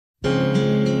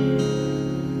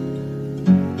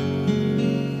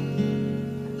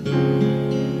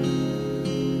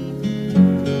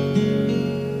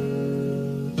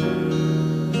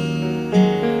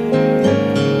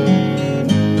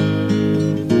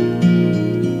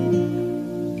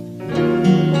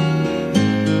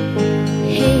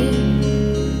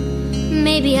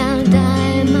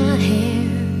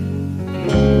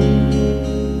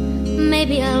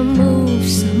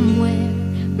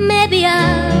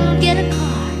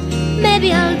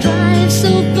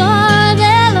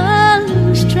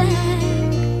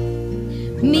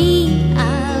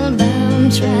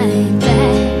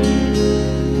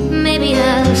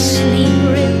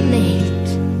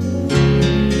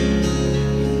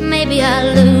Maybe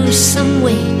I'll lose some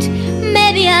weight.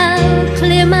 Maybe I'll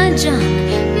clear my junk.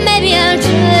 Maybe I'll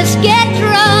just get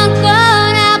drunk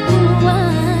on apple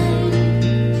wine.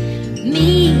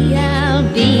 Me, I'll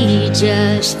be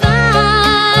just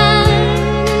fine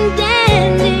and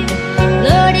dandy.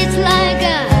 Lord, it's like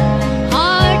a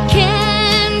hard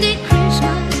candy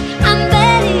Christmas. I'm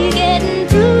barely getting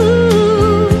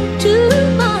through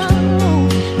tomorrow,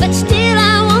 but still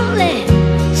I won't let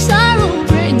sorrow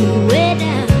bring me way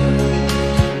down.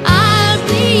 I'll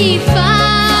be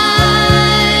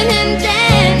fine and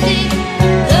dandy.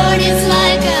 Lord, it's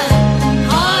like a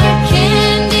hard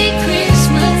candy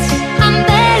Christmas. I'm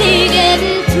barely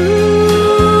getting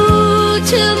through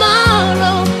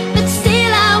tomorrow, but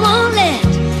still I won't let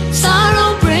sorrow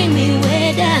bring me way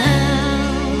down.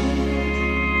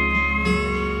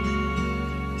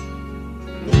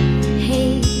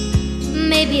 Hey,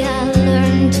 maybe I'll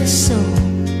learn to sew.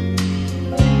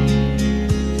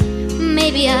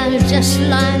 Maybe I'll just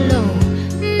lie low.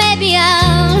 Maybe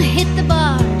I'll hit the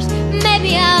bars.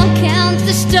 Maybe I'll count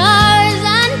the stars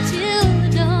until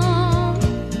dawn.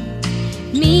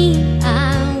 Me, I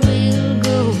will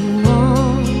go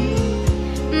on.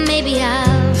 Maybe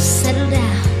I'll settle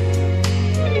down.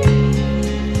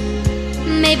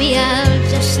 Maybe I'll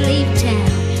just leave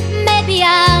town. Maybe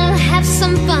I'll have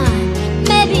some fun.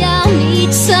 Maybe I'll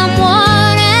meet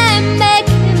someone and make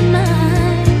him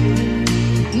mine.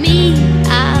 Me,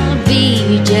 I'll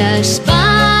be just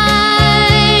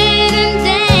fine and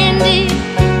dandy.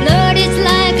 Lord, it's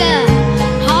like a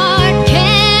hard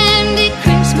candy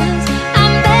Christmas.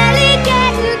 I'm barely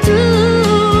getting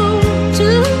through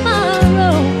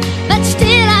tomorrow, but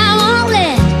still I won't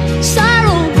let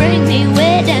sorrow bring me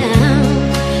way down.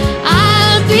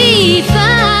 I'll be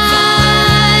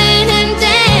fine and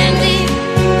dandy.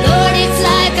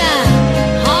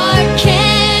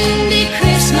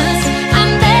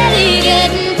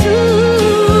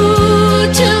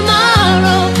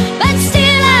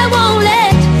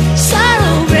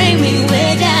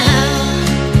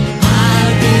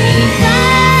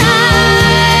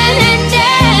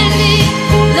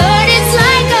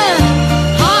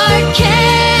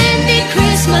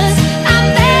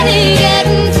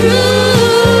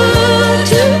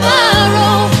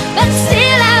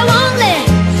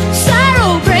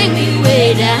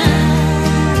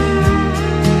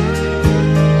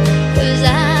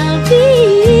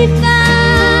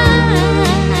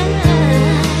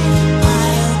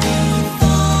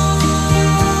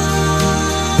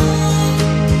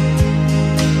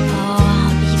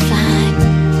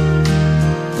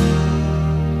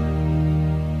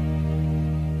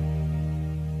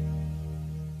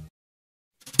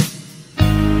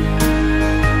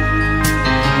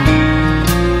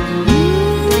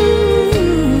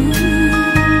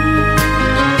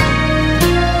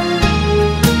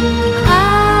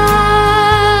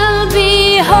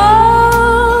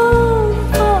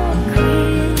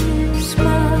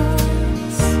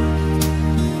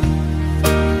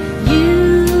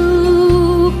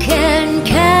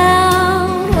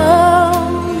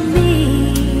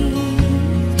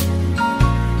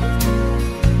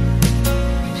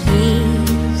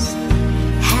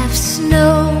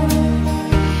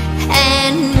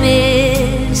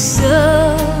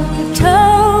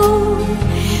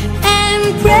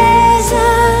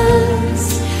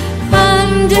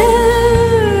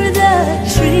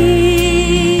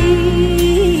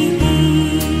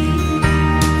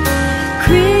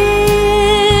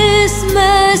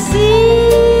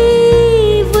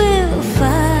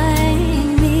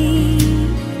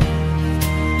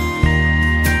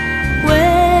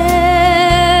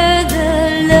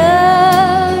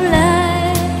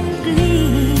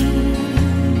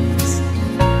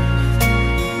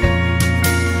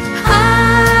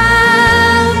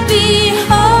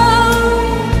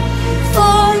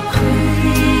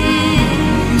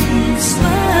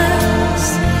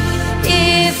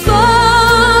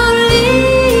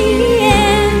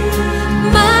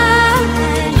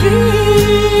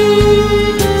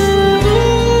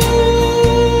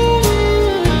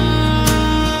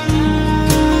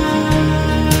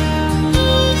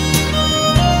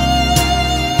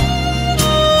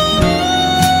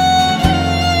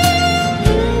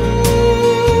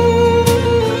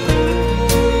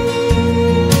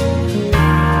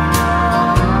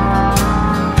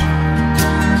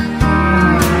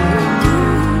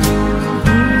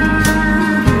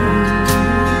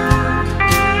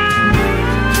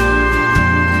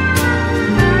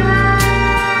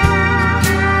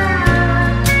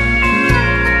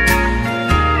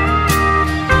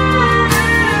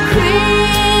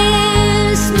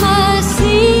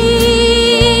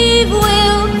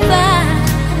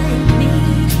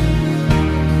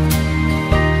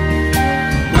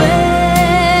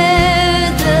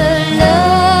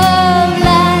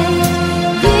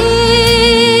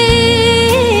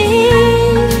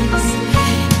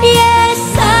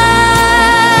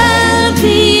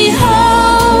 me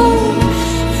home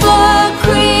for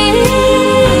Christmas,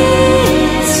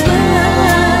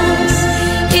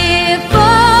 if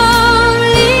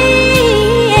only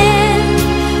in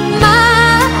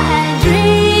my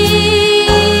dreams,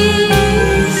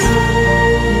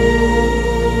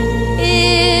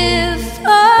 if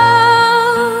only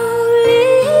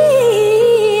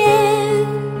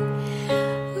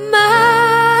in my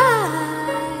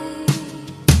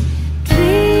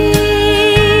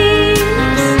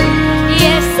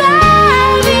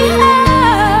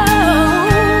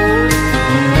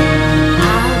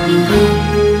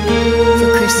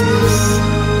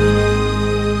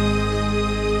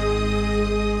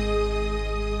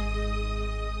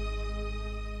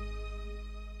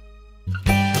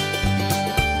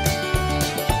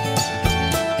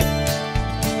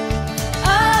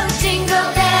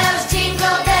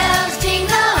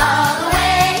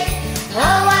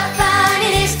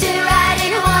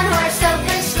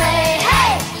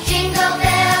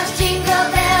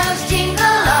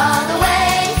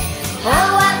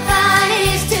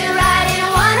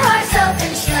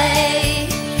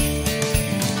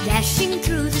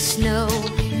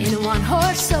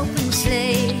one-horse open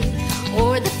sleigh,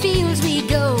 o'er the fields we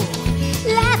go,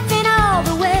 laughing all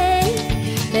the way.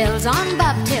 Bells on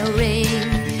bobtail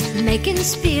ring, making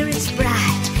spirits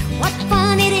bright. What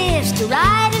fun it is to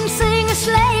ride and sing a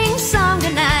sleighing song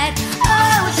tonight.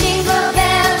 Oh, jingle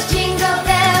bells, jingle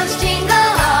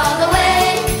all the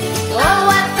way. Oh,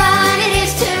 what fun it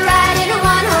is to ride in a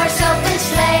one-horse open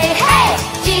sleigh. Hey,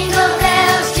 jingle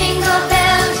bells, jingle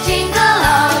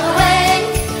all the way.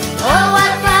 Oh,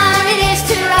 what fun it is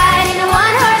to ride in a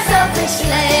one-horse open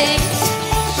sleigh.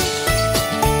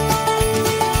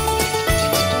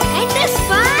 Ain't this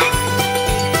fun?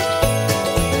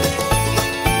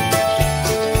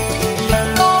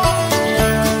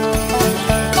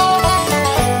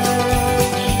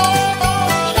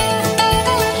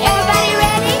 Everybody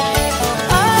ready?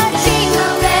 Oh,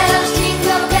 jingle bells,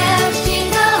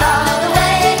 jingle all the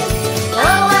way.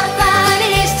 Oh, what fun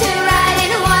it is to ride in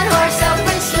a one-horse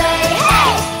open sleigh.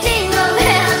 Hey, jingle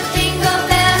bells, jingle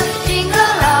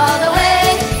all the way.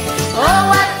 Oh,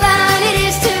 what fun it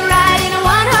is to ride in a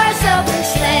one-horse open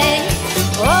sleigh.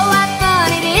 Oh, what fun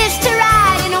it is to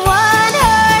ride in a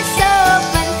one-horse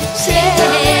open sleigh.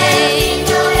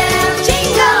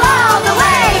 Jingle all the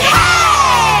way. Hey!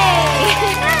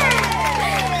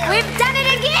 We've done it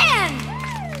again.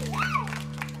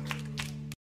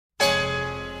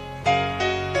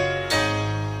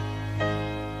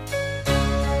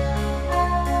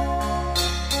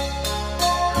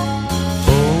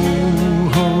 Oh,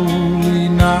 holy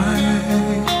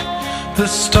night, the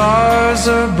stars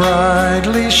are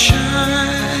brightly shining.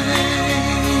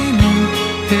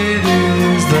 It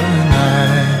is the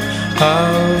night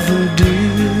of the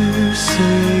dear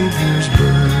Savior's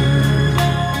birth.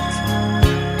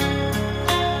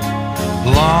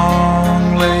 Long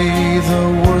lay the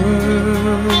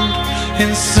world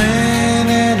in sin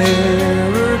and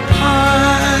error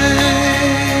pining,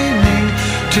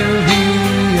 till He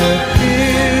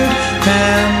appeared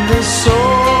and the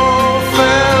soul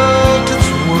felt its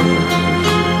worth.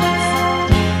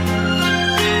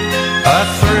 A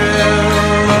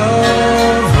thrill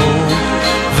of hope,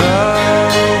 the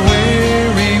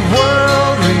weary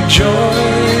world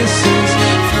rejoices,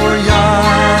 for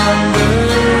yonder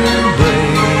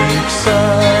breaks a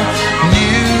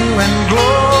new and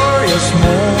glorious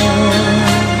morn.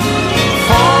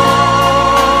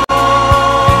 Fall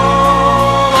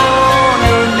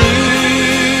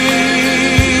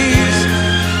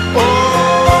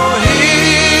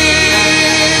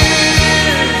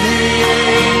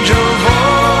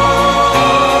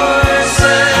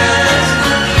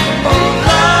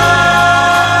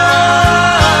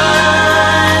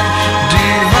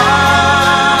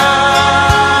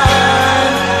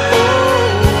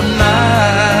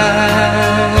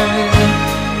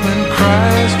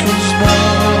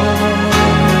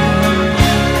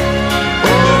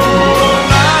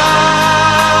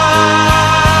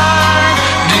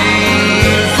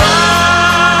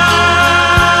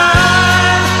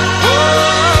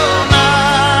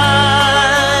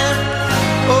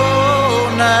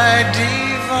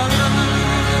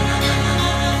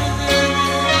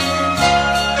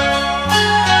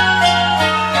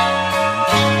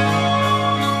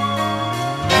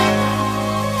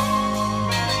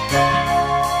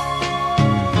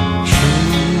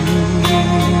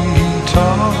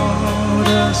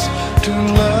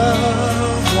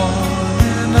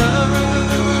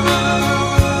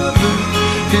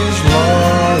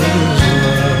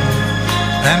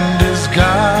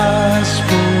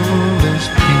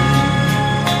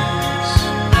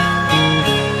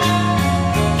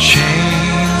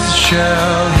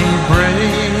shall he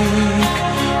break?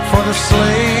 For the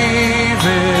slave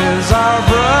is our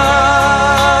brother,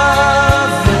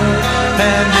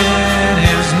 and in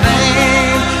his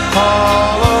name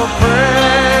all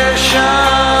oppression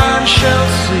shall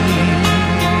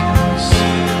cease.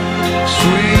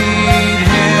 Sweet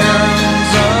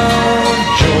hymns of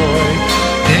joy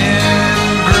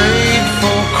in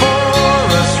grateful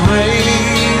chorus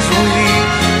raise we,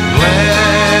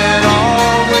 let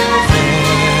all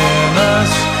within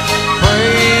us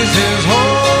praise his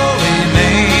holy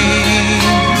name.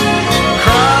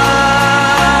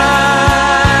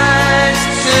 Christ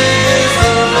is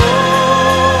the Lord.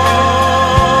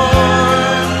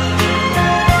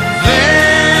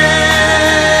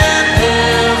 Then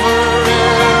ever,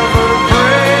 ever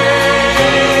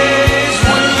praise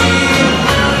we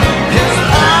his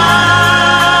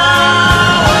power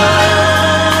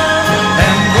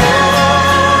and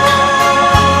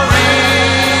glory,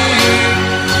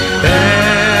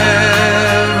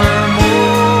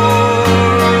 evermore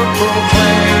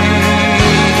proclaim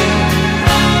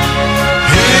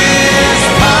his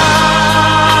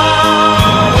power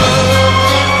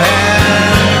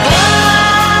and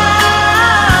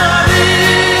glory,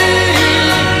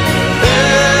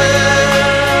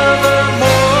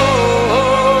 evermore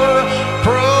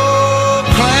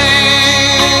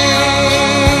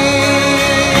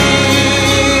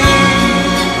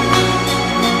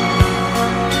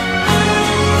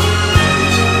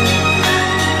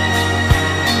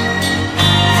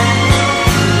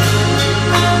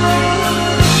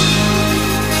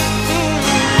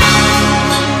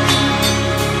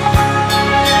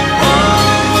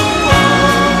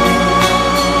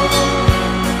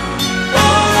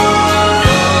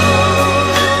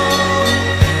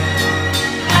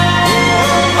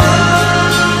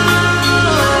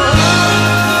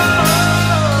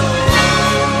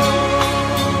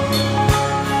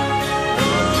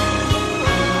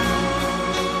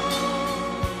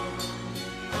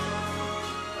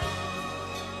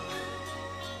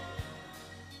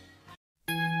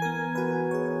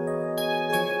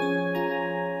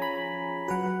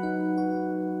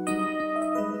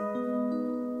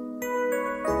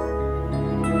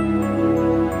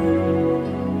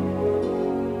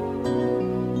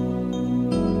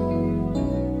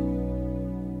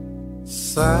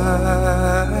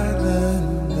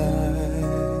Silent night,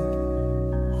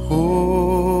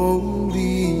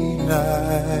 holy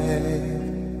night,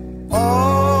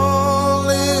 all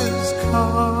is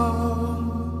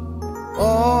calm,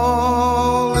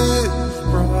 all is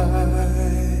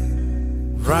bright,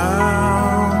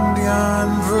 round yon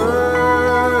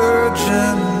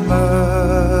virgin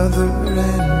mother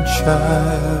and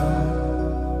child,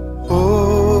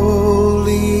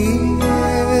 holy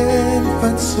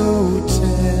infant so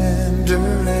tender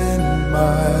and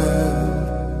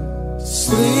mild,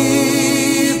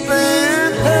 sleep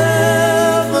in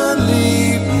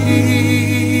heavenly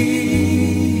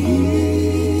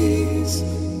peace,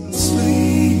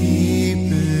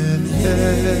 sleep in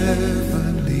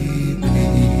heavenly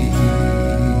peace.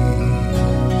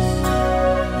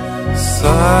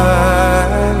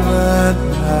 Silent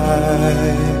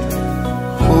night,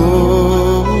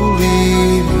 holy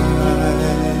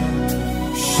night,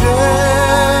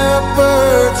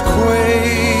 shepherds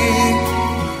quake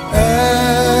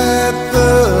at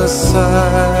the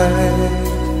sight,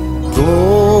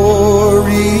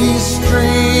 glory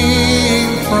stream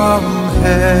from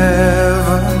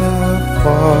heaven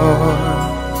afar,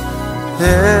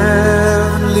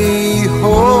 heavenly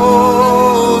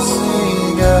hosts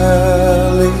sing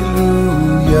hallelujah.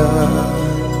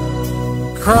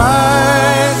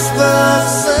 Christ the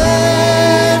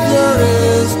Savior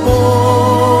is born.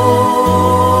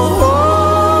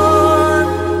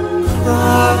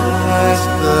 Christ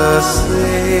the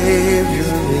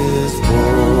Savior is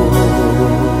born.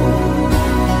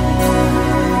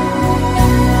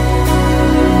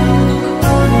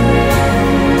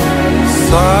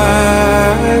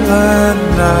 Silent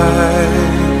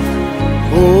night,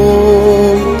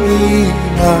 holy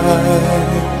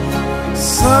night,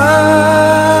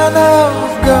 Son of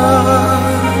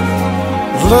God,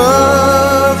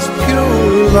 love's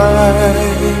pure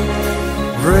light,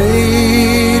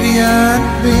 radiant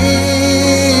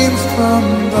beams from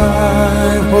thy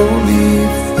holy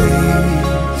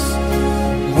face,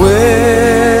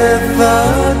 with the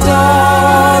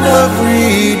dawn of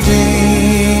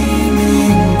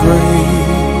redeeming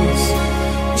grace.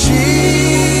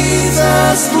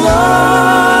 Jesus,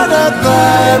 Lord, at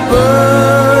thy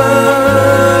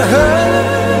birth,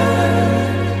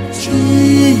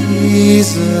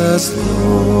 Jesus,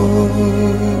 Lord.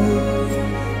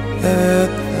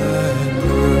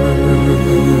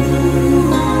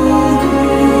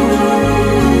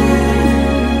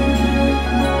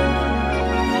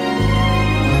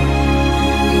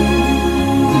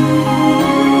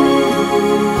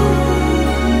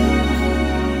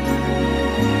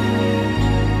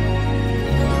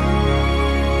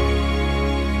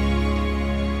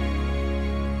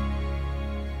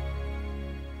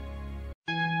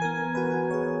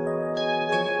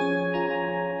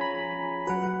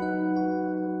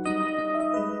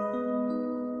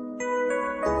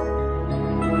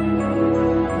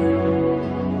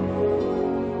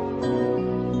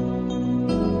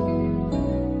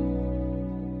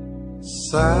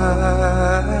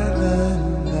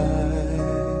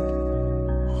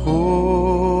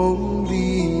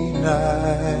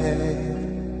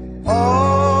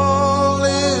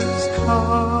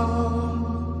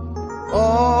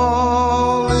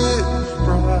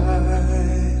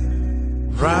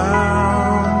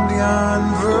 round yon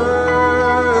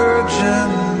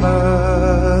virgin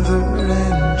mother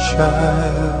and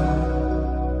child,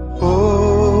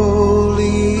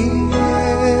 holy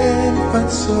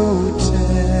infant, so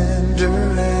tender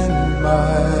and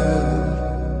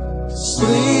mild,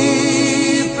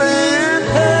 sleep in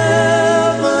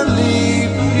heavenly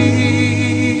peace,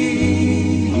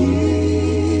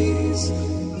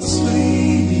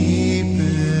 sleep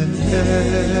in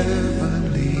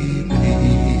heavenly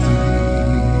peace.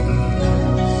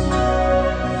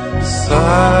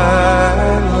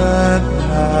 Silent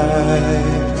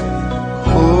night,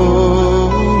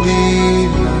 holy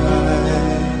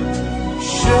night,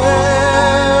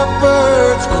 shepherds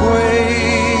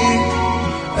quake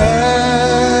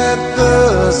at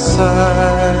the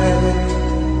sight,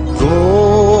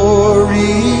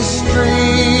 glory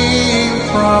stream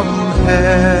from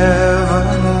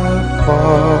heaven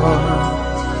afar,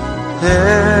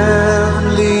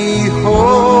 heavenly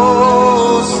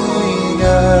hosts sing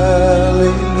hallelujah.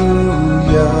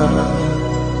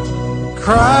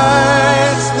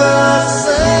 Christ the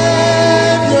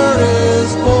Savior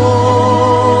is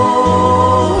born.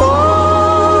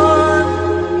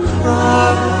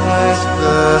 Christ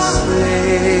the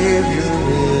Savior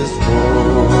is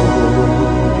born.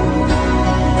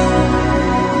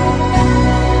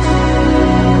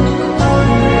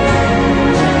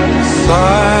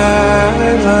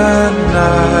 Silent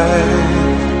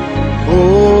night,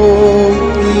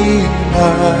 holy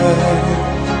night,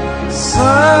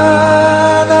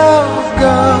 Son of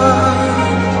God,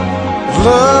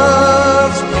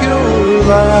 love's pure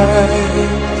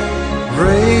light,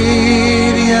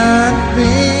 radiant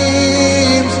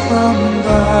beams from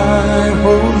thy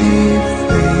holy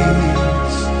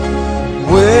face,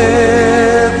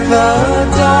 with the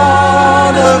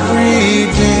dawn of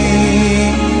redeeming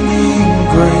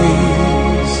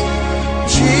grace.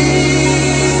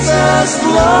 Jesus,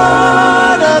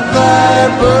 Lord, at thy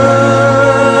birth,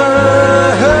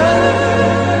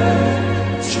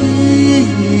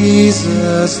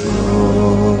 Jesus,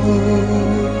 Lord,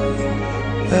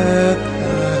 at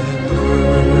thy birth.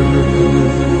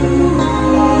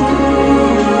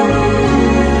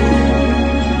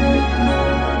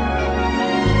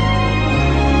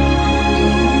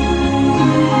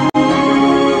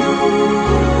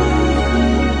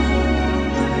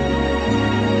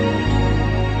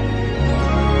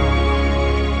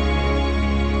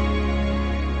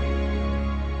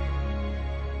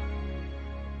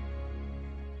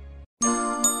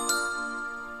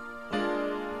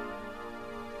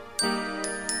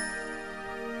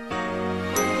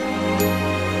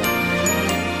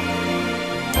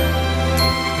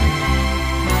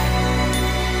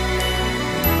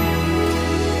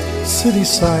 City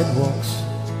sidewalks,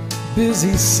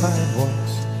 busy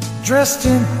sidewalks, dressed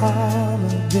in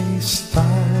holiday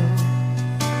style.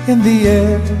 In the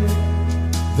air,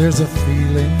 there's a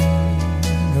feeling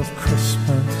of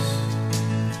Christmas.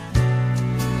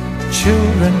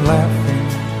 Children laughing,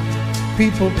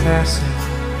 people passing,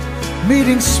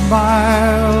 meeting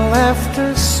smile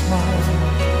after smile.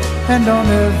 And on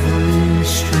every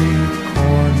street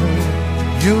corner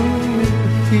you'll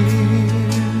hear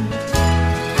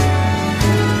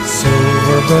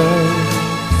silver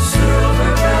bells,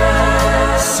 silver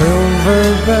bells,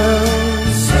 silver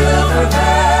bells, silver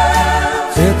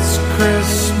bells. It's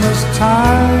Christmas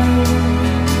time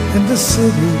in the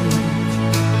city.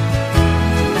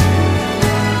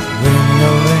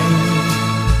 Ring-a-ling,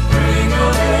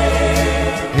 ring-a-ling,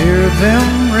 hear them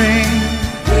ring,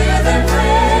 hear them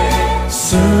ring.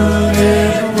 Soon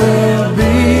it will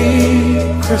be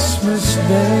Christmas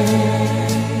Day.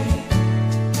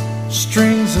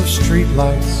 Strings of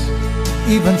streetlights,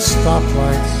 even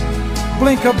stoplights,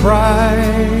 blink a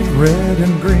bright red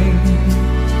and green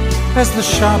as the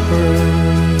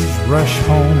shoppers rush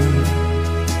home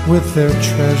with their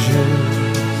treasures.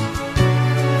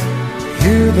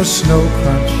 Hear the snow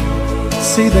crunch,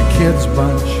 see the kids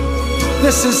bunch.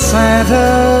 This is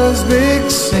Santa's big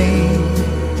scene.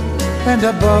 And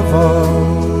above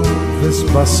all this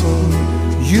bustle,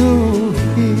 you'll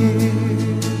hear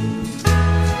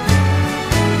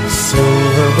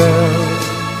silver bells,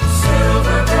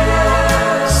 silver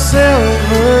bells, silver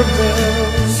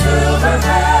bells, silver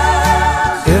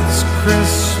bells. It's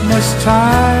Christmas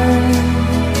time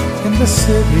in the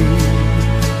city.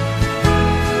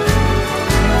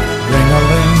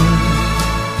 Ring-a-ling,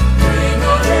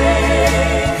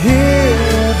 ring-a-ling, hear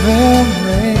them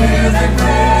ring, hear them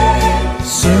ring.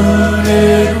 Soon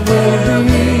it will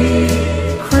be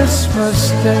Christmas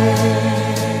Day.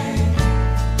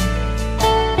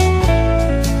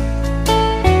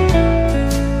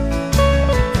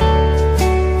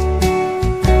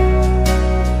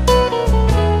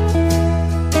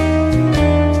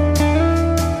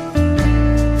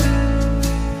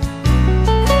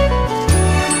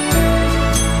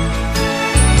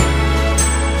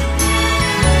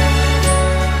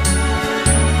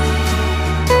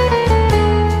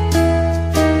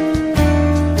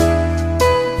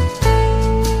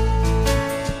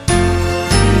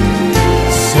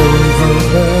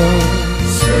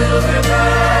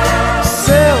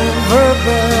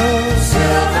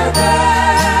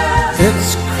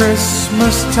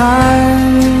 Christmas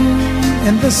time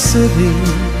in the city.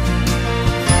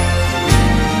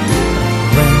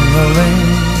 Ring-a-ling,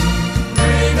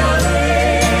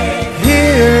 ring-a-ling,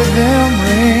 hear them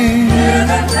ring.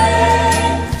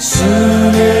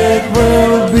 Soon it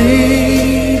will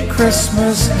be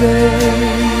Christmas Day.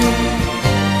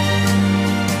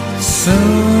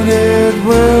 Soon it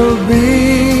will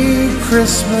be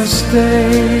Christmas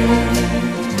Day.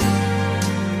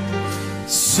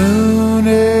 Soon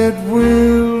it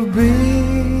will be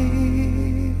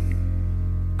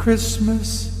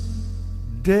Christmas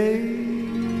Day.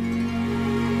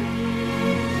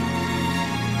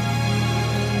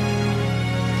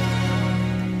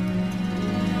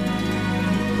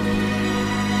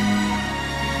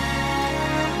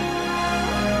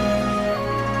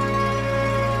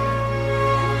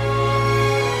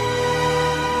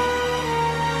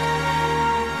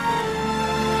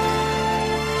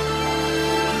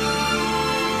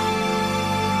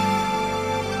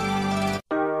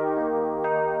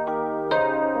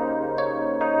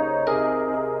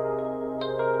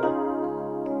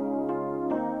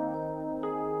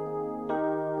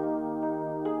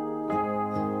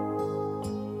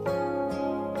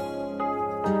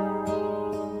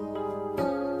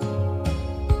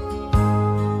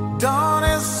 Dawn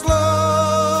is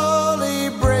slowly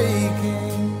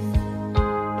breaking.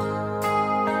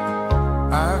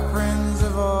 Our friends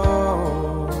have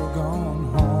all gone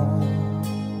home.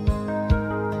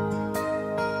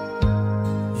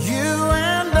 You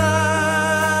and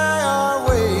I are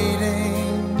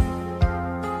waiting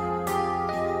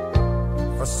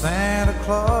for Santa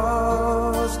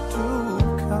Claus to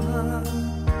come.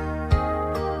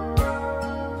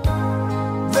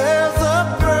 There's a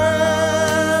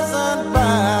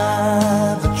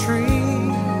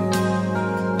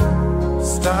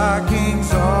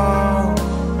stockings on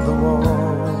the wall.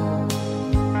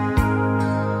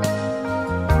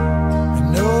 And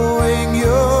knowing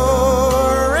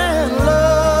you're in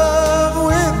love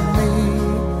with me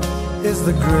is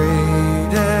the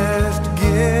greatest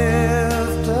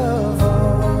gift of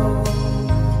all.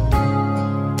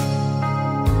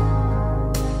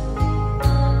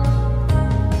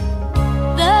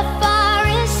 The fire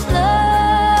is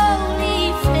slowly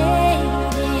fading.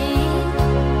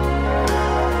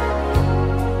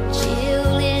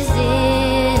 Chill is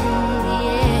in the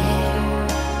air.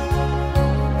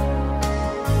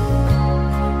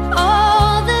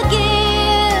 All the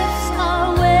gifts are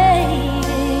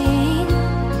waiting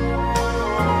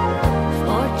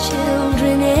for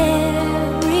children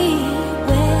everywhere.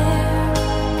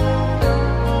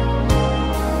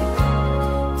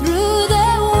 Through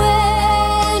the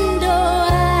window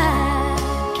I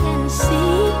can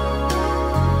see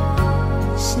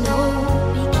snow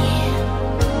begin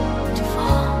to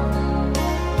fall.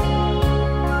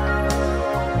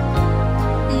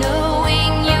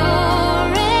 Knowing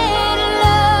you're in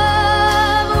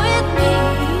love with me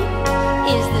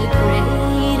is the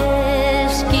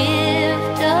greatest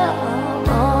gift of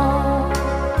all.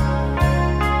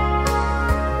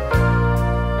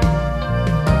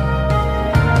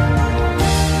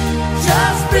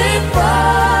 Just before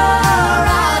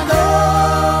I go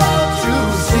to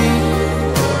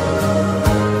sleep,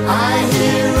 I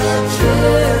hear a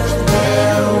church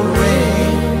bell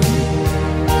ring.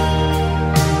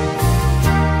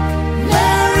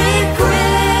 Merry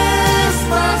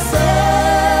Christmas,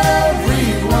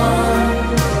 everyone,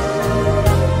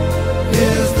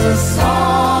 is the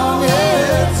song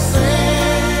it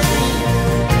sings.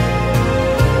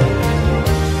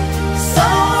 So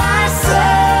I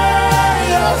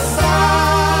say a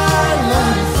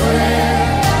silent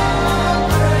prayer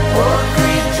for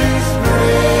creatures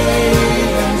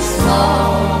great and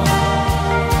small.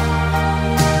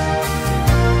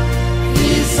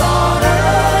 Peace on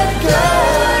earth,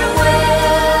 goodwill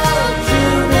to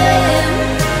men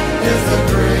is the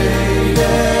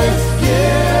greatest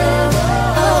gift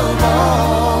of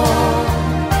all.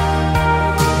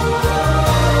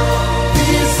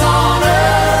 Peace on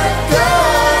earth,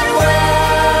 goodwill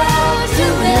to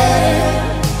men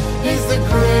is the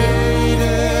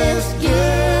greatest gift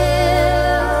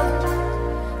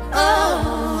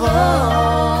of all.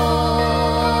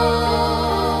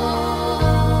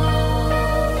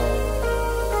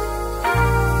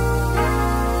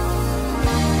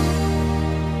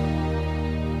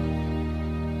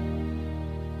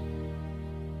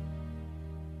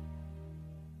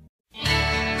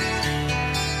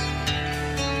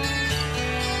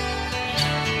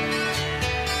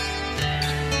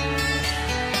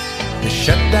 They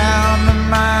shut down the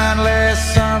mine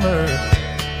last summer.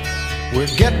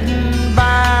 We're getting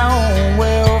by on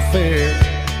welfare.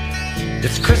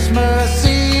 It's Christmas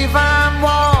Eve, I'm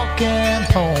walking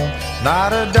home,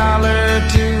 not a dollar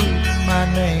to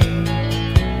my name.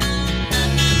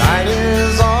 Night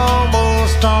is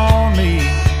almost on me,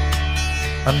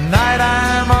 a night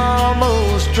I'm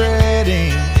almost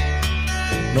dreading.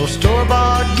 No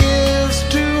store-bought gifts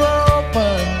to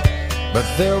open, but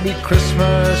there'll be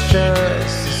Christmas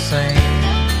just the same.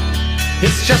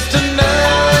 It's just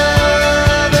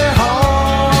another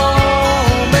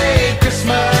homemade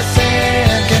Christmas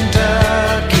in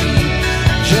Kentucky,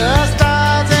 just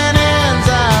odds and ends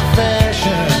of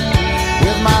fashion,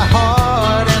 with my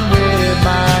heart and with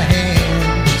my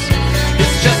hands.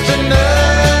 It's just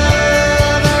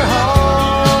another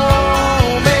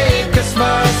homemade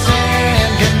Christmas in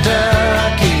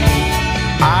Kentucky,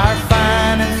 our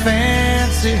fine and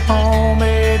fancy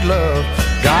homemade love,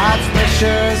 God's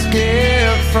precious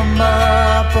gift from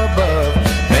up above.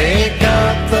 Make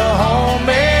up the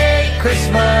homemade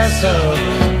Christmas of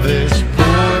this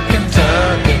poor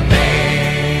Kentucky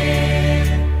man.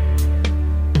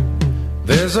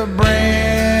 There's a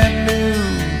brand new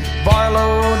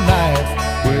Barlow knife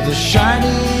with a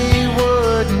shiny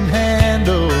wooden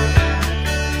handle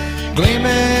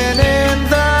gleaming in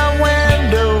the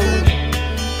window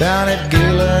down at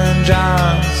Gillen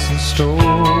Johnson's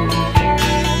store.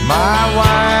 My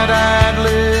wide-eyed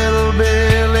little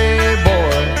Billy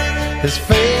boy, his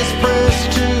face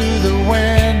pressed to the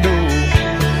window,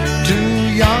 too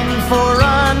young for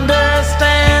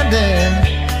understanding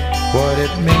what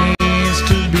it means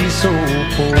to be so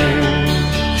poor.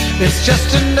 It's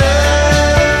just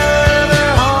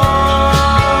another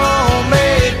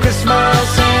homemade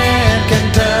Christmas in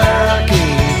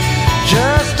Kentucky,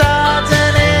 just odds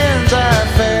and ends of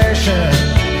fashion,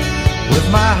 with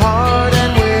my heart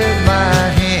and with my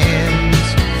hands.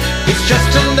 It's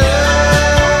just another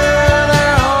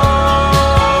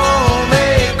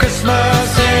homemade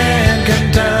Christmas in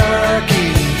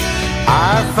Kentucky,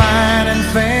 our fine and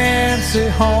fancy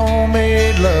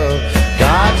homemade love,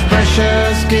 God's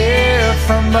precious gift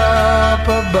from up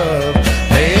above.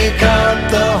 Make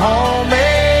up the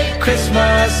homemade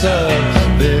Christmas of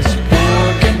this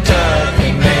poor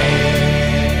Kentucky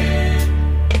man.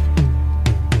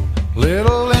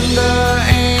 Little Linda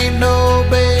ain't no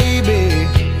baby,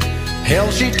 hell,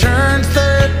 she turns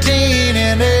 13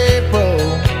 in April.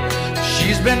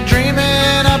 She's been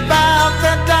dreaming about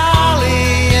the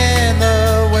dolly in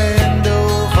the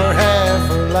window for half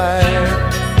her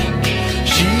life.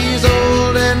 She's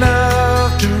old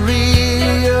enough to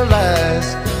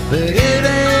realize that it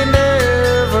ain't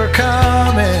ever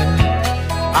coming.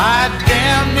 I'd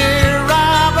damn near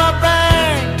rob a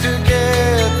bank to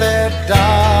get that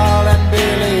doll and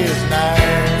Billy's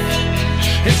knife.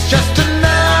 It's just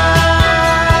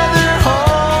another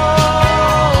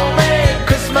homemade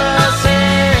Christmas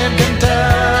in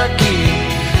Kentucky,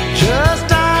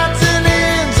 just odds and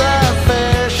ends of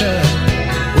fashion,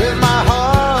 with my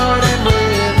heart and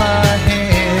with my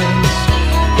hands.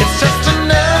 It's just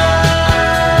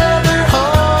another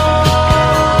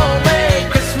homemade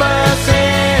Christmas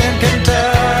in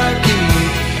Kentucky,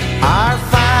 our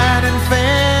fine and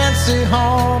fancy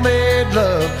homemade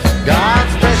love,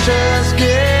 God's precious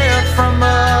gift from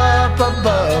up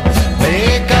above.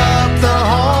 Make up the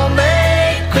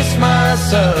homemade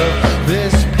Christmas of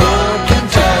this poor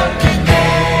Kentucky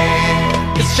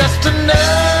man. It's just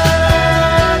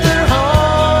another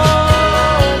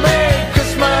homemade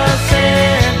Christmas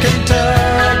in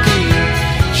Kentucky,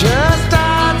 just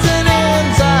odds and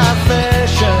ends of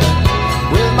fashion,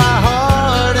 with my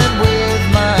heart and with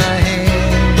my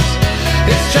hands.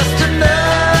 It's just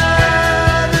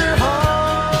another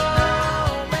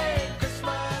homemade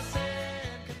Christmas in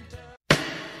Kentucky.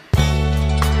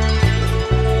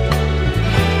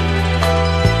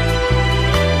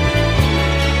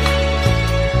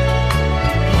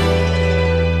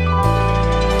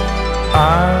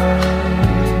 I'm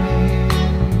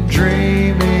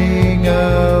dreaming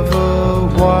of a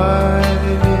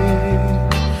white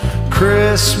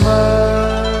Christmas,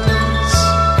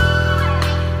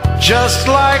 just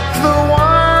like the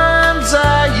ones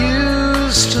I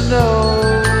used to know,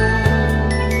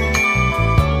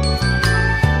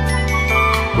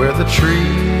 where the treetops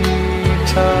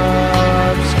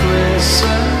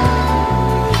glisten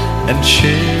and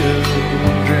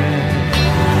children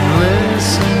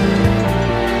listen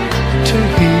to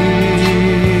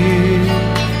hear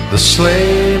the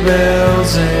sleigh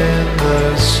bells in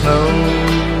the snow.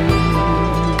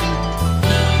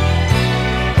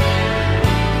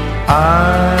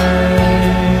 I'm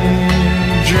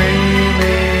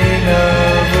dreaming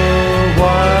of a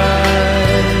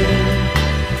white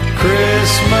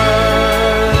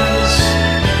Christmas,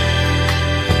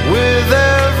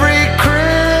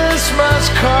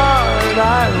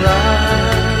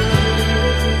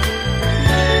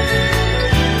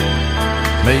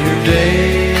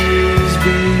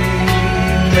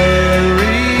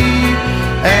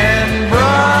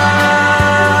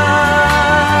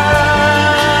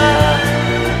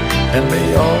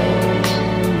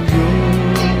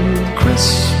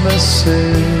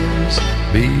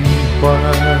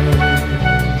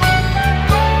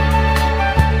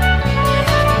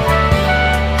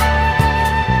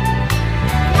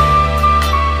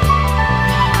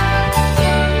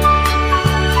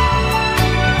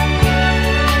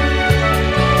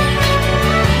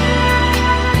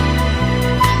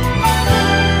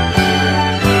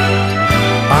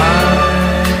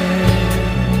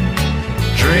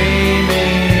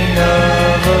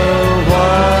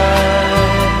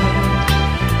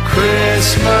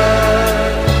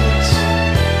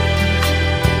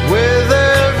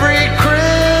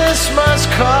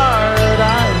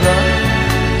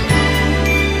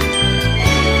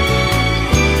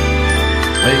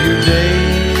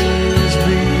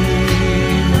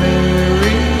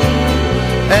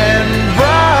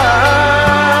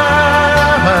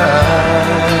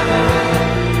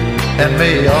 And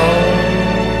may all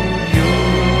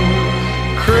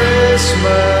your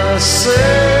Christmases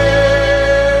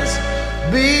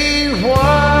be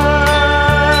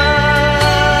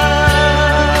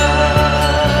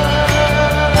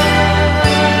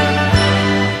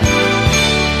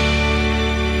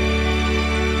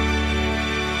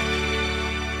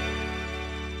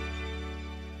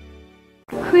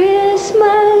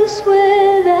Christmas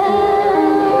without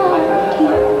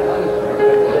you.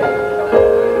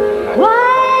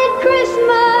 White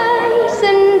Christmas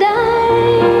and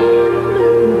diamond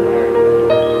blue,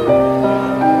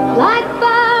 like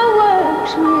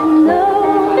fireworks with no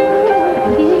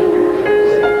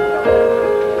fuse.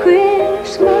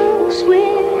 Christmas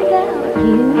without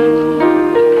you.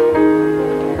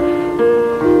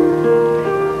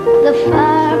 The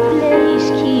fireplace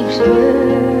keeps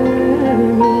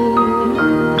burning.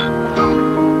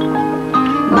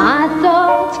 My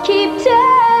thoughts keep turning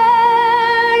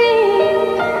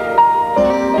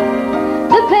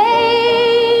the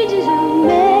pages of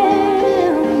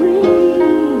memory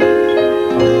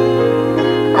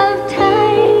of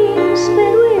time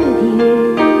spent with you.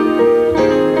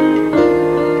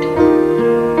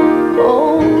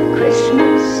 Old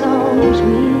Christmas songs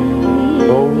with you.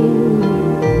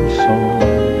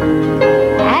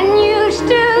 And used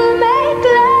to make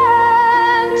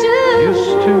love to.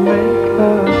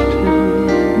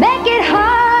 Make it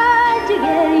hard to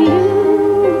get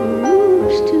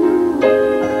used to.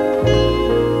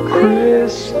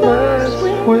 Christmas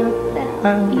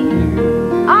without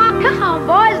you. Oh, come on,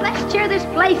 boys, let's cheer this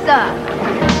place up.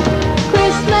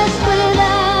 Christmas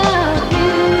without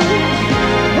you.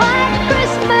 White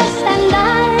Christmas and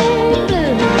I'm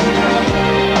blue.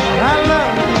 I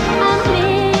love you. I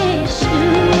miss you.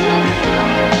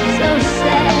 So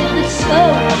sad but so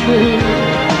true.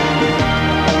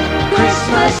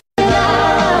 Christmas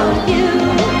without you,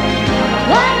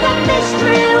 like a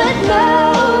mystery with no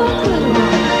clue,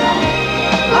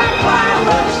 like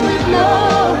fireworks with no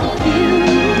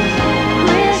fuse.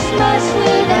 Christmas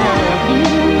without you,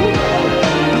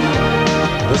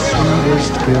 The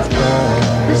sweetest gift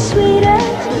I the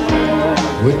sweetest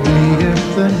would be if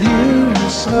the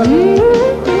news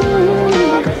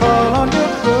could fall on your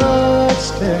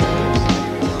footsteps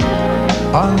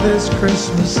on this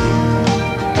Christmas Eve.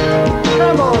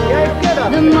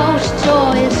 the most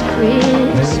joyous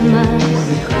Christmas.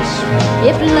 Merry Christmas.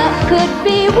 If luck could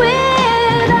be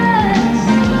with us,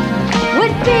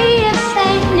 would be if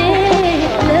Saint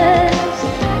Nicholas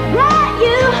brought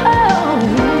you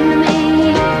home to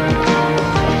me.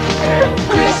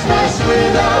 Christmas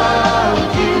without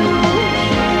you,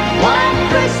 one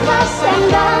Christmas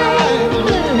and I'm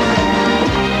blue.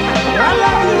 I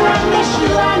love you, I miss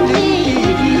you, I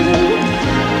need you.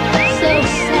 So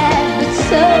sad but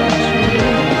so true.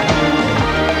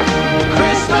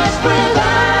 Christmas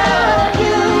without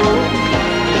you,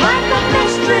 like a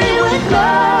mystery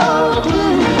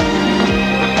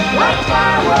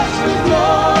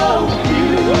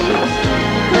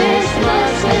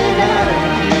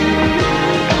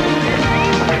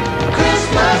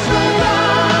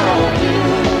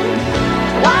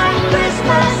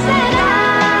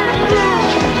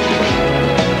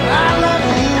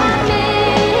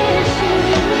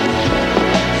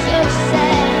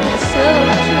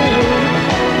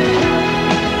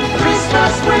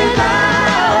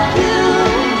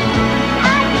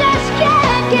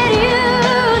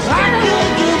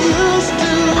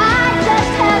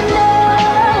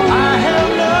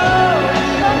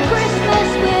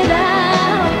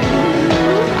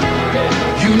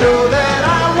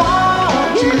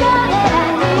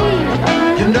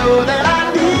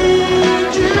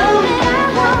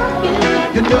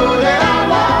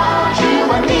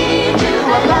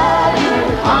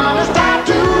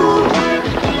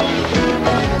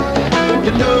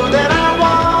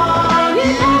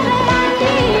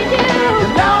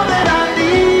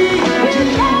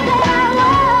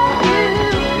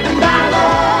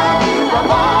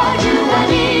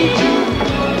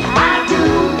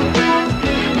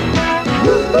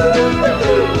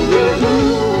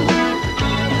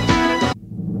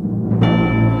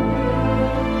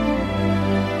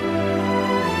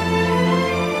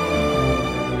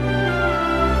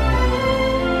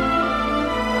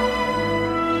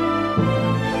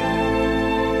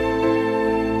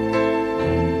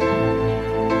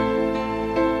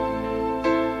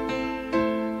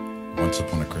Once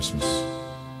upon a Christmas,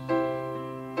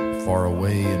 far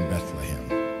away in Bethlehem,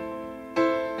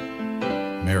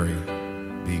 Mary,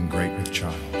 being great with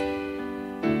child,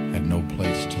 had no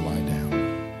place to lie down.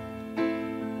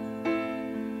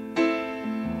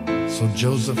 So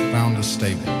Joseph found a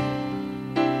stable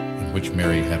in which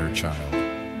Mary had her child.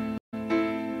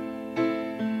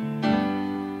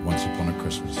 Once upon a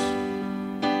Christmas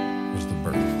was the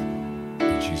birth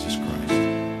of Jesus Christ.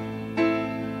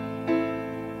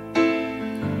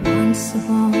 Once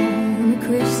upon a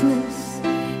Christmas,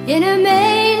 in a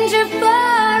manger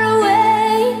far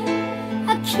away,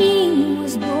 a king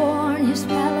was born. His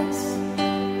palace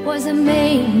was a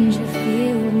manger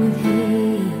filled with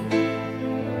hay.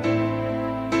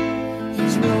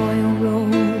 His royal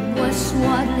robe was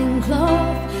swaddling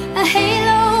cloth, a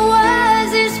halo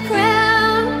was his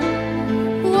crown.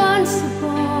 Once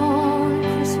upon a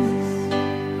Christmas,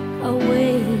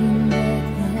 away in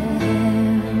Bethlehem.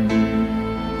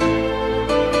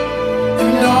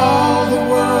 And all the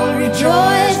world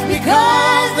rejoiced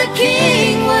because the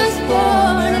King was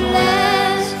born at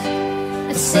last.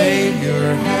 A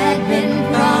Savior had been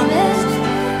promised,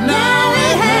 now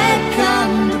it had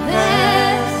come to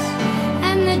pass.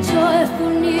 And the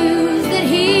joyful news that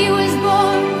he was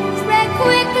born spread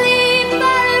quickly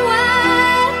far and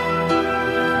wide.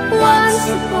 Once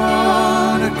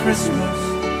upon a Christmas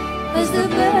was the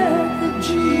birth of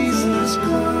Jesus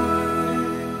Christ.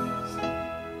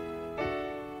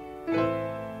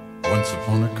 Once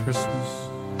upon a Christmas,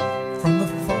 from the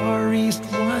far east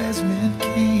wise men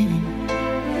came,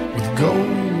 with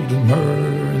gold and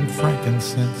myrrh and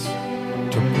frankincense,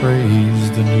 to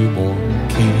praise the newborn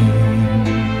King.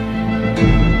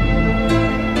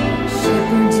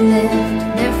 Shepherds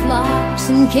left their flocks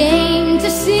and came to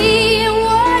see and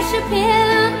worship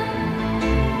him.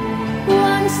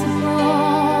 Once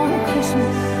upon a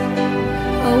Christmas,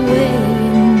 away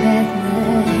in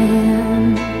Bethlehem.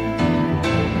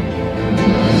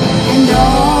 And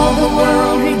all the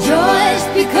world rejoiced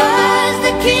because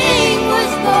the King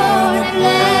was born at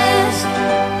last.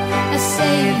 A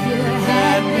Savior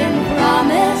had been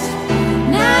promised,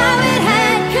 now it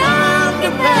had come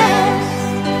to pass.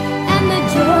 And the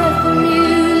joyful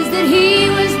news that he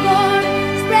was born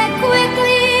spread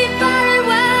quickly far and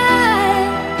wide.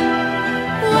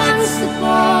 Once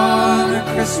upon a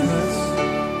Christmas,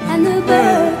 and the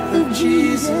birth of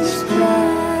Jesus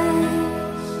Christ.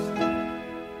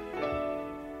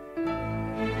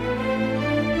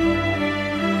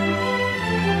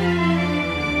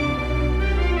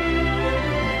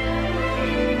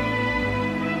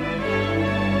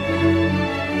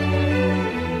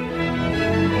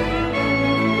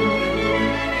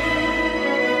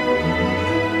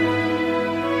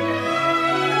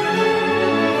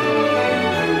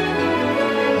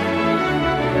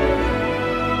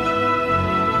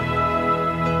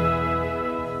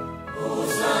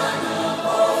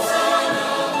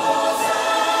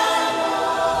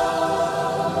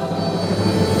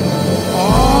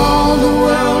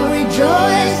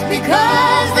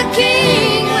 Because the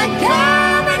King had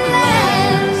come at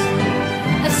last.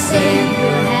 A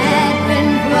Savior had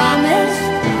been promised,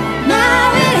 now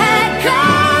it had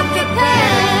come to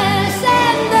pass.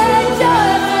 And the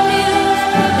joyful news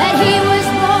that he was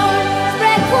born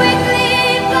spread quickly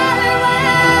far and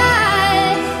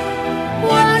wide.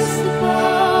 Once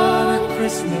upon a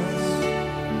Christmas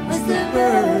was the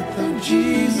birth of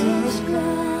Jesus Christ.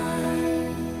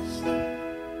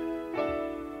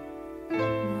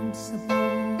 Once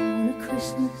upon a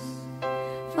Christmas,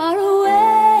 far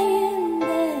away in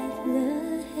Bethlehem.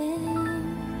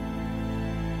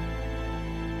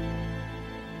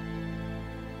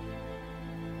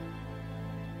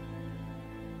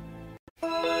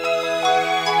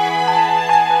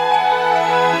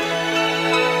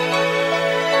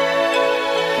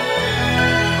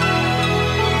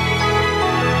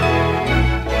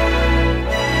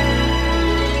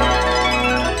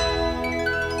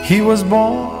 He was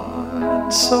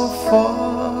born so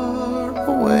far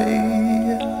away,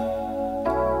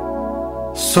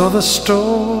 so the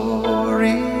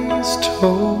story's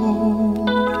told.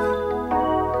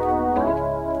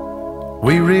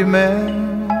 We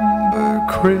remember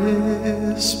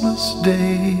Christmas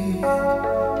Day,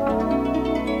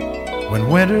 when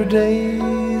winter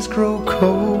days grow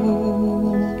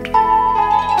cold.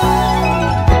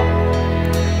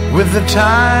 With the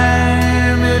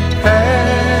time it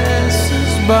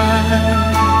passes by,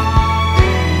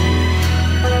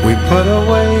 we put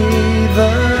away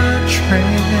the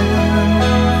trim,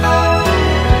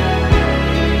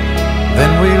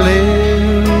 then we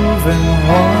live and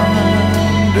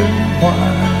wonder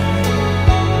why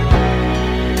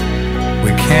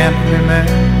we can't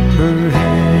remember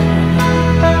him.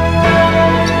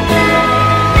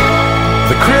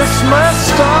 The Christmas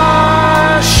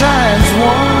star shines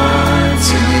once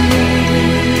a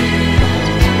year,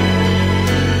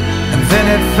 and then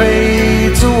it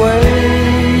fades away.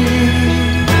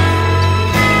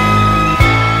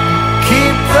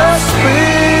 Keep the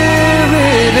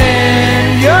spirit in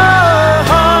your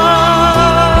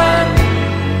heart.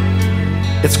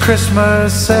 It's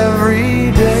Christmas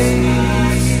every day.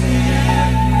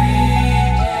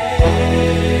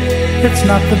 It's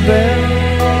not the bells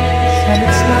and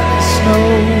it's not the snow,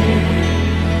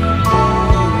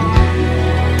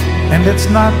 and it's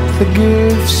not the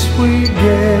gifts we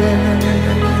get,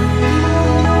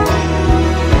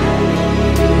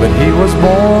 but he was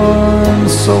born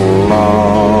so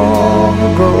long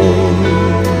ago.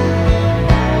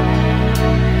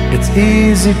 It's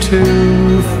easy to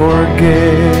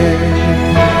forget.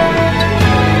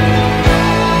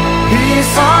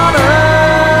 Peace on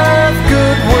earth,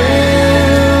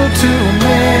 goodwill to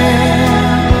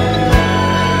men,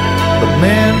 but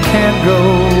men can't go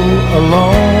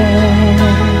alone.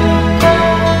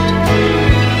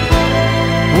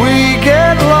 We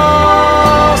get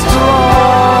lost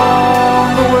along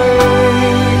the way,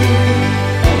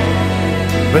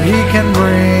 but he can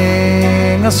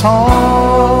bring us home.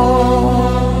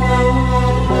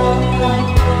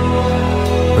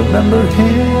 Remember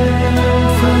him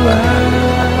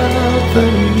throughout the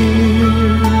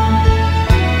year.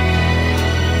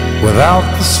 Without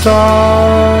the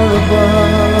star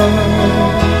above,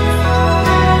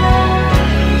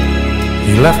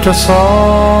 he left us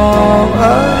all a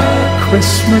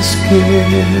Christmas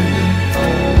gift.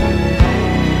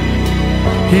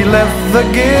 He left the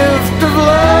gift of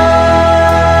love.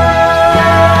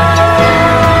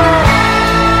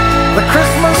 The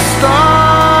Christmas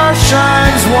star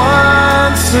shines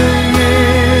once a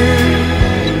year,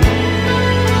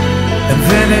 and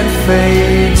then it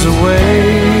fades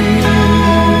away.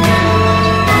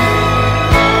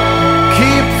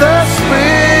 Keep the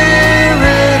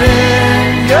spirit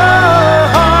in your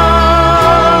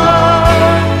heart,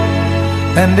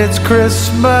 and it's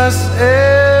Christmas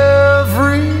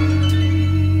every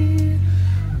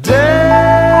day.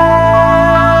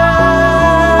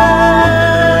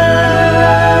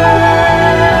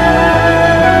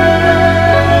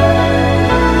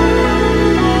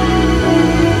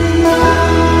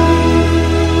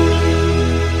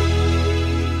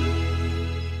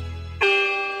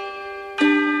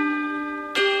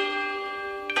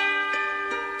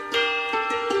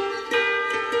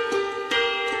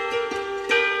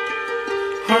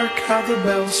 Hark how the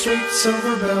bells, sweet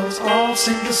silver bells, all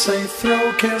seem to say,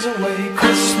 throw cares away.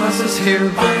 Christmas is here,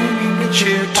 bringing good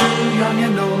cheer to young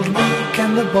and old, meek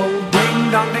and the bold. Ding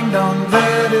dong, ding dong,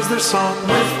 that is their song,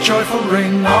 with joyful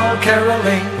ring, all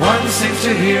caroling. One seems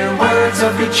to hear words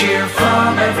of good cheer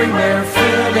from everywhere,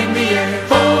 filling the air.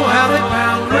 Oh, how they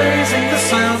pound, raising the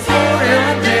sound, for hill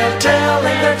and dale,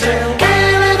 telling their tale.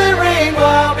 Gaily they ring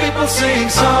while people sing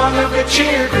song of good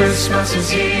cheer. Christmas is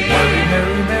here. Merry,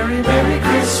 merry, merry, merry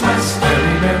Christmas.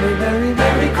 Merry, merry, merry,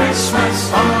 merry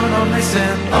Christmas. On they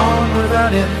send, on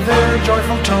without end, their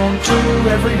joyful tone to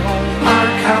every home.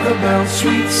 Hark how the bells,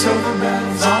 sweet silver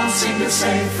bells, all seem to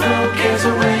say, throw cares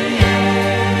away.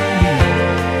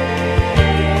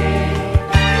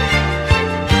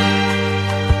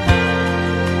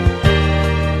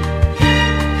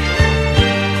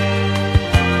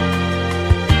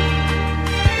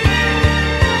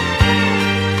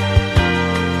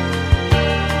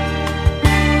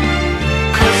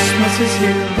 Is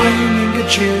here, bringing good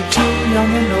cheer to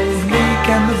young and old, meek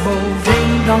and the bold.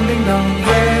 Ding dong, ding dong,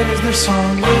 red is their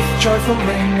song, with joyful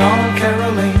ring, all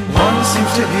caroling. One seems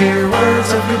to hear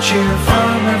words of good cheer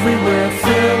from everywhere,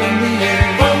 filling the air.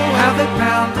 Oh, how they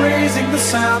pound, raising the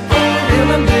sound, o'er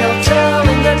hill and dale,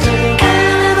 telling their tale.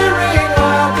 Gaily they ring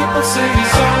while people sing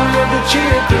song of good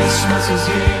cheer. Christmas is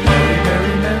here. Merry,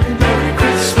 merry, merry, merry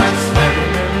Christmas. Merry,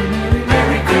 merry, merry,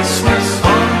 merry Christmas.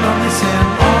 On they send,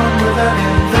 on without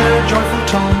end, joyful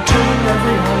tone to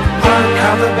every home. Hark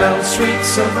how the bells, sweet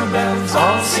silver bells,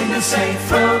 all seem to say,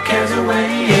 throw cares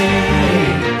away.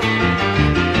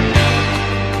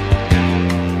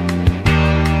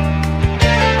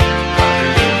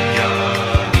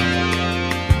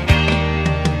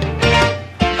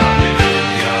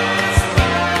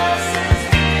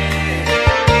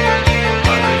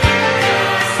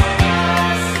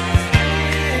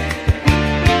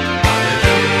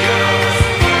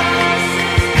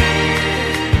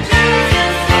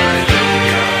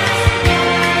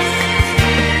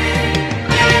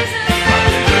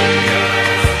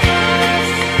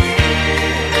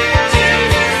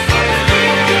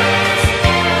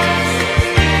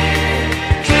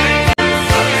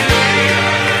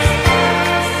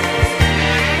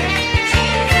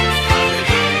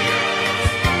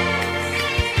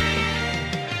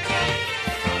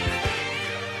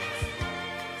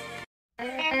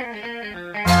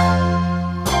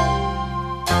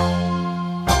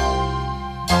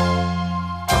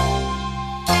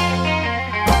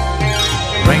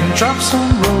 Raindrops on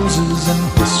roses and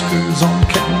whiskers on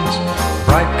kittens,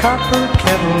 bright copper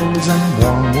kettles and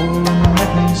warm woolen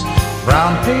mittens,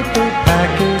 brown paper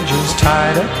packages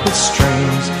tied up with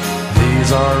strings.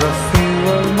 These are a few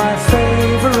of my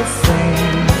favorite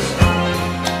things.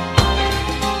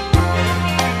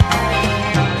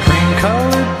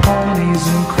 Cream-colored ponies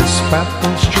and crisp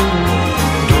apple strudel,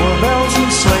 doorbells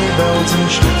and sleigh bells and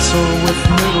schnitzel with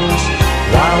noodles,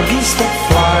 wild geese that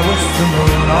fly with the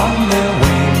moon on their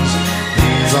wings.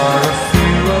 These are a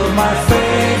few of my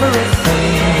favorite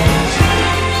things.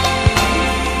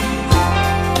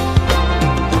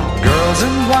 Girls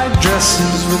in white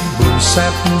dresses with blue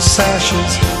satin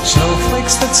sashes,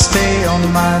 snowflakes that stay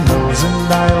on my nose and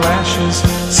eyelashes,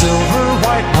 silver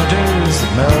white winters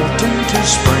that melt into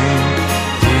spring.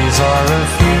 These are a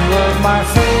few of my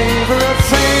favorite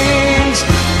things.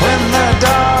 When the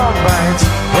dog bites,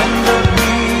 when the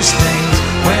bee stings,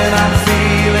 when I'm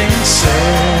feeling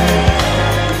sad,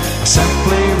 I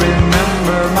simply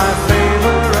remember my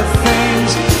favorite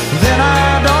things. Then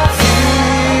I don't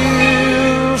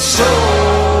feel so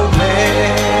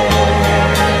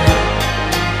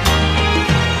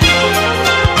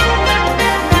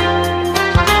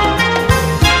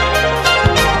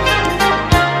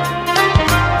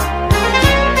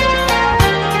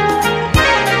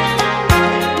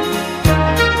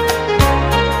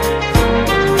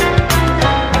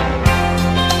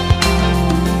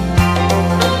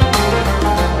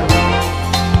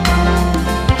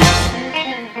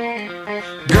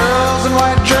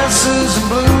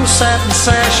satin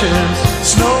sashes,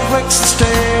 snowflakes that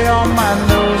stay on my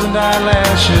nose and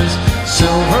eyelashes,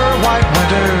 silver white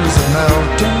winters that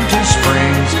melt into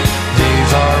springs.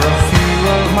 These are a few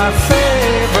of my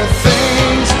favorite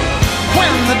things.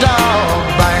 When the dog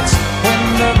bites, when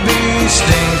the bee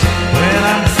stings, when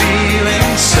I'm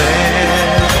feeling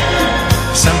sad,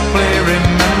 simply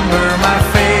remember my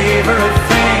favorite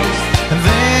things, and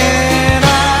then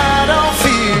I don't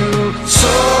feel so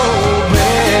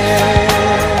bad.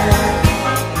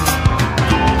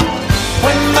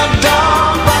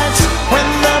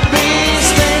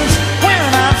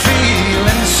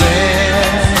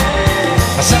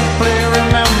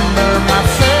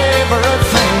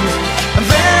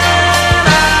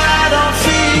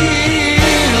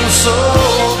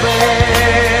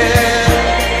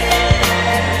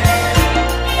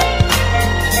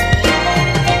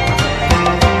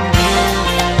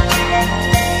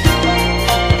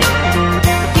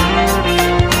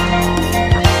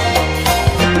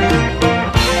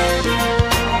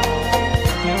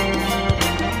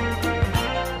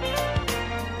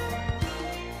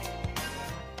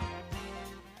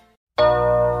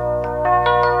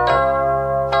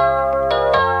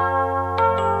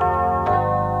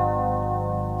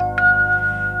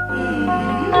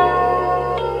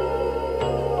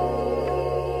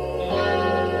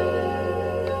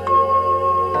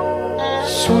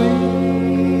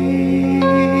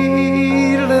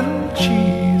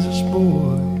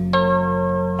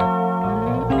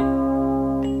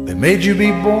 Made you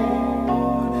be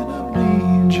born in a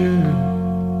manger,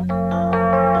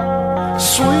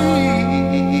 sweet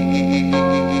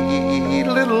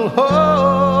little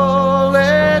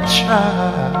holy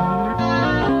child.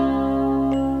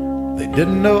 They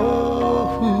didn't know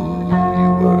who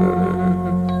you were,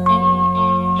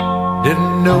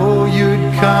 didn't know you'd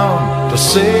come to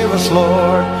save us,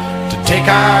 Lord, to take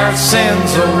our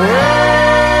sins away.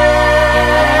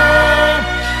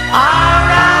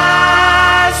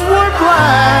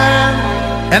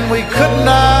 And we could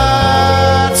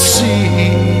not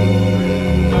see.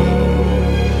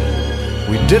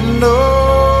 We didn't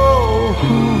know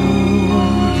who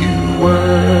you were.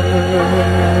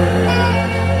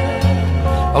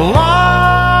 A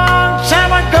long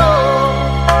time ago,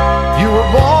 you were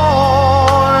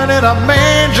born in a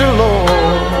manger, Lord.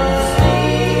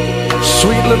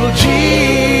 Sweet little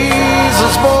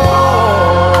Jesus boy.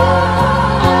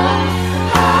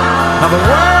 Now the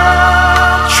world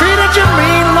treated you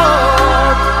mean,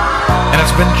 Lord, and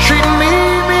it's been treating me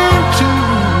mean too,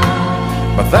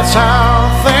 but that's how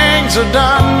things are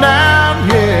done down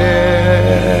here.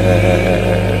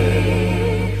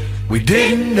 We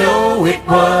didn't know it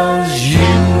was you.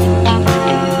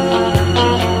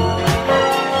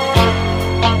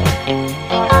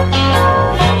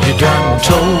 You done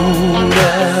told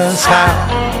us how,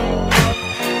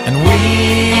 and we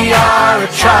are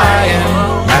a-trying.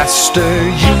 Master,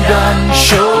 you done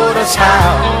showed us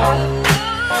how.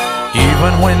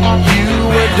 Even when you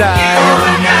were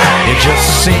dying, it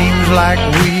just seems like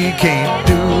we can't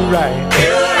do right.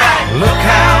 Look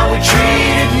how we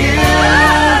treated you.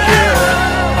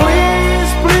 Yeah.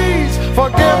 Please, please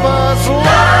forgive us,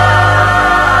 Lord.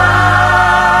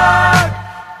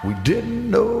 we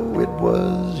didn't know it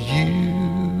was you.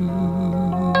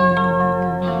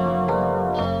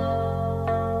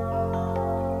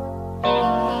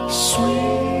 Sweet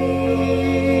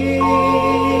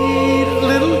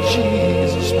little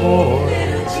Jesus boy,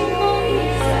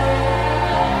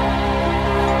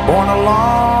 born a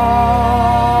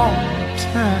long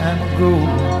time ago.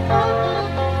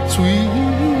 Sweet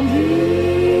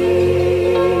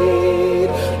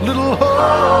little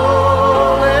holy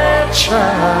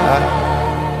child,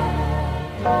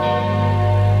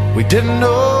 we didn't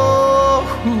know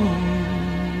who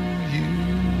you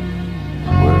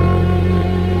were.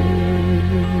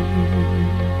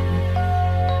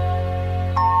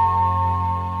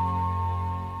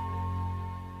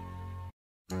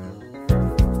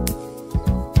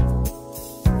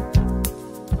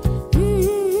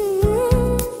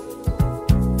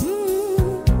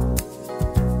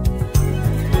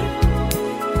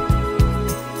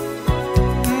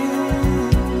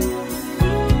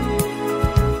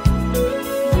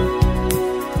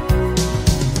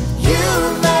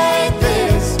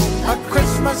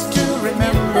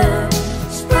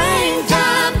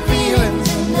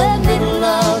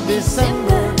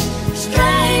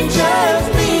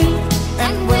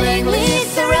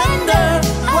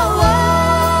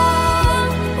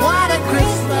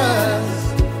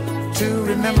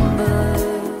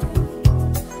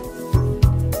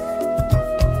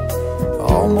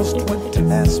 Almost went to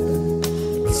Aspen,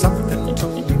 but something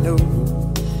told me no.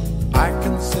 I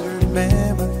considered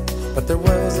Mammoth, but there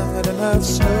wasn't enough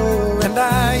snow. And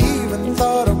I even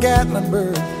thought of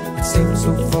Gatlinburg, it seemed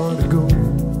so far to go.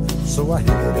 So I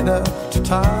headed up to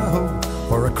Tahoe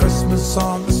for a Christmas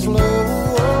on the slow.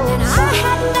 And I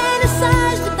had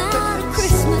fantasized about a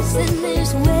Christmas in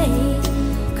this way,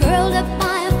 curled up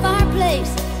by a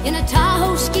fireplace in a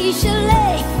Tahoe ski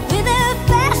chalet, with a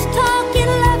fast-talking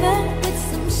lover with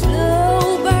some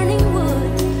slow-burning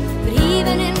wood. But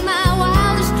even in my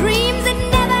wildest dreams, it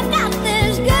never got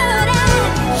this good.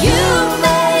 And you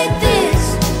made this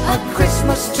a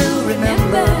Christmas to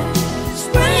remember.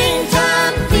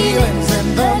 Springtime feelings in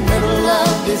the middle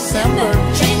of December.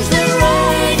 Change the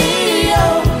radio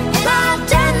and I'll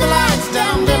turn the lights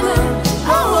down dimmer.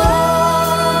 Oh,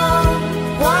 oh,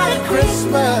 what a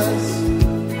Christmas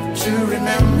to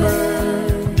remember.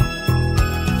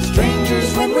 Strangers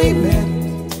when we met,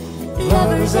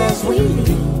 lovers as we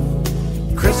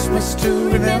leave. Christmas to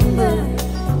remember,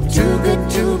 too good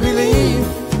to believe.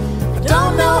 I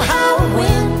don't know how or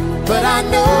when, but I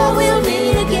know we'll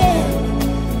meet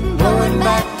again, blowing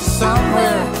back to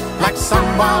somewhere like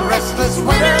some wild restless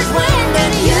winter's wind.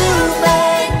 And you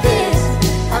made this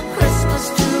a Christmas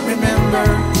to remember.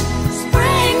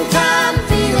 Springtime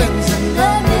feelings in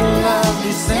the middle of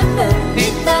December.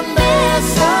 Neath the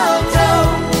mistletoe,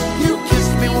 you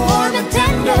kissed me warm and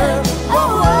tender.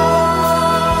 Oh,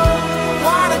 oh,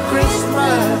 what a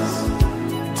Christmas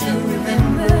to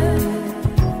remember.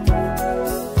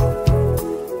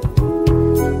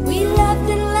 We loved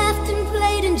and laughed and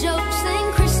played and joked,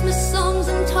 sang Christmas songs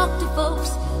and talked to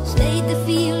folks, slayed the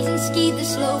fields and skied the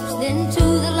slopes, then to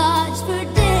the lodge for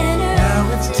dinner.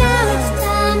 Now it's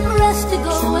time for us to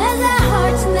go, as our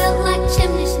hearts melt like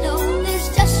chimney snow. There's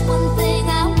just one thing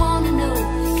I want to know: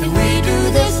 can we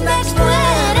do this next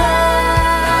winter?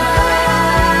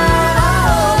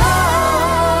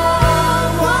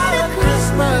 Oh, what a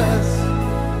Christmas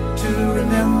to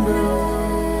remember.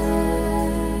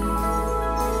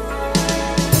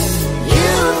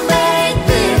 You made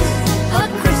this a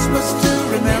Christmas to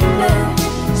remember.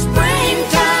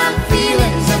 Springtime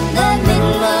feelings in the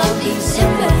middle of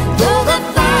December. Though the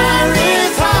fire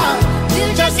is hot,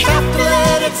 we'll just have to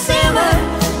let it simmer.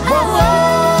 Oh, oh,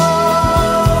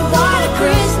 what a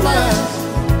Christmas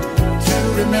to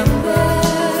remember.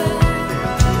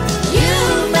 You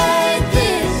made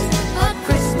this a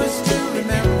Christmas to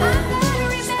remember.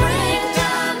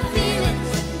 Springtime feelings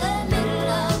in the middle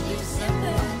of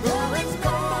December. Though it's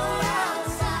cold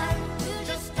outside, we'll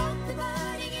just stop the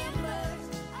burning embers.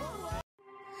 Oh, oh.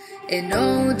 In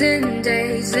olden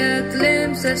days, a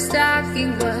glimpse of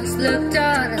stocking was looked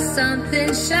on as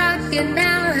something shocking.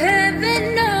 Now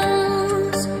heaven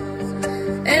knows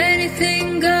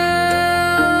anything goes.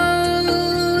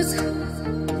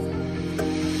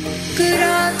 Good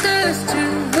authors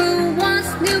too, who once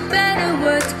knew better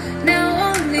words,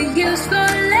 now only used for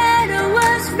letter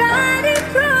was writing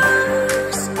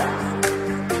prose.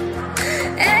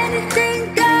 Anything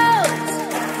goes.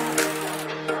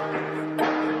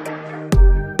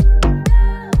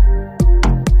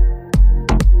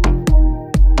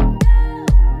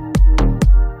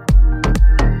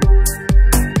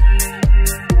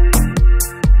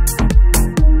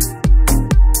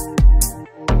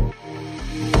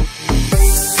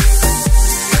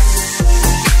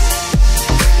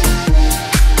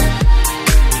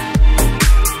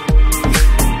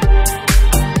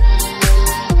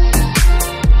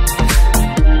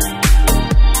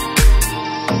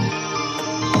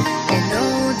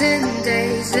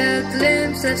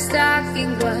 of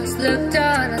stocking was looked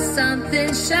on as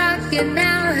something shocking.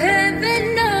 Now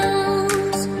heaven knows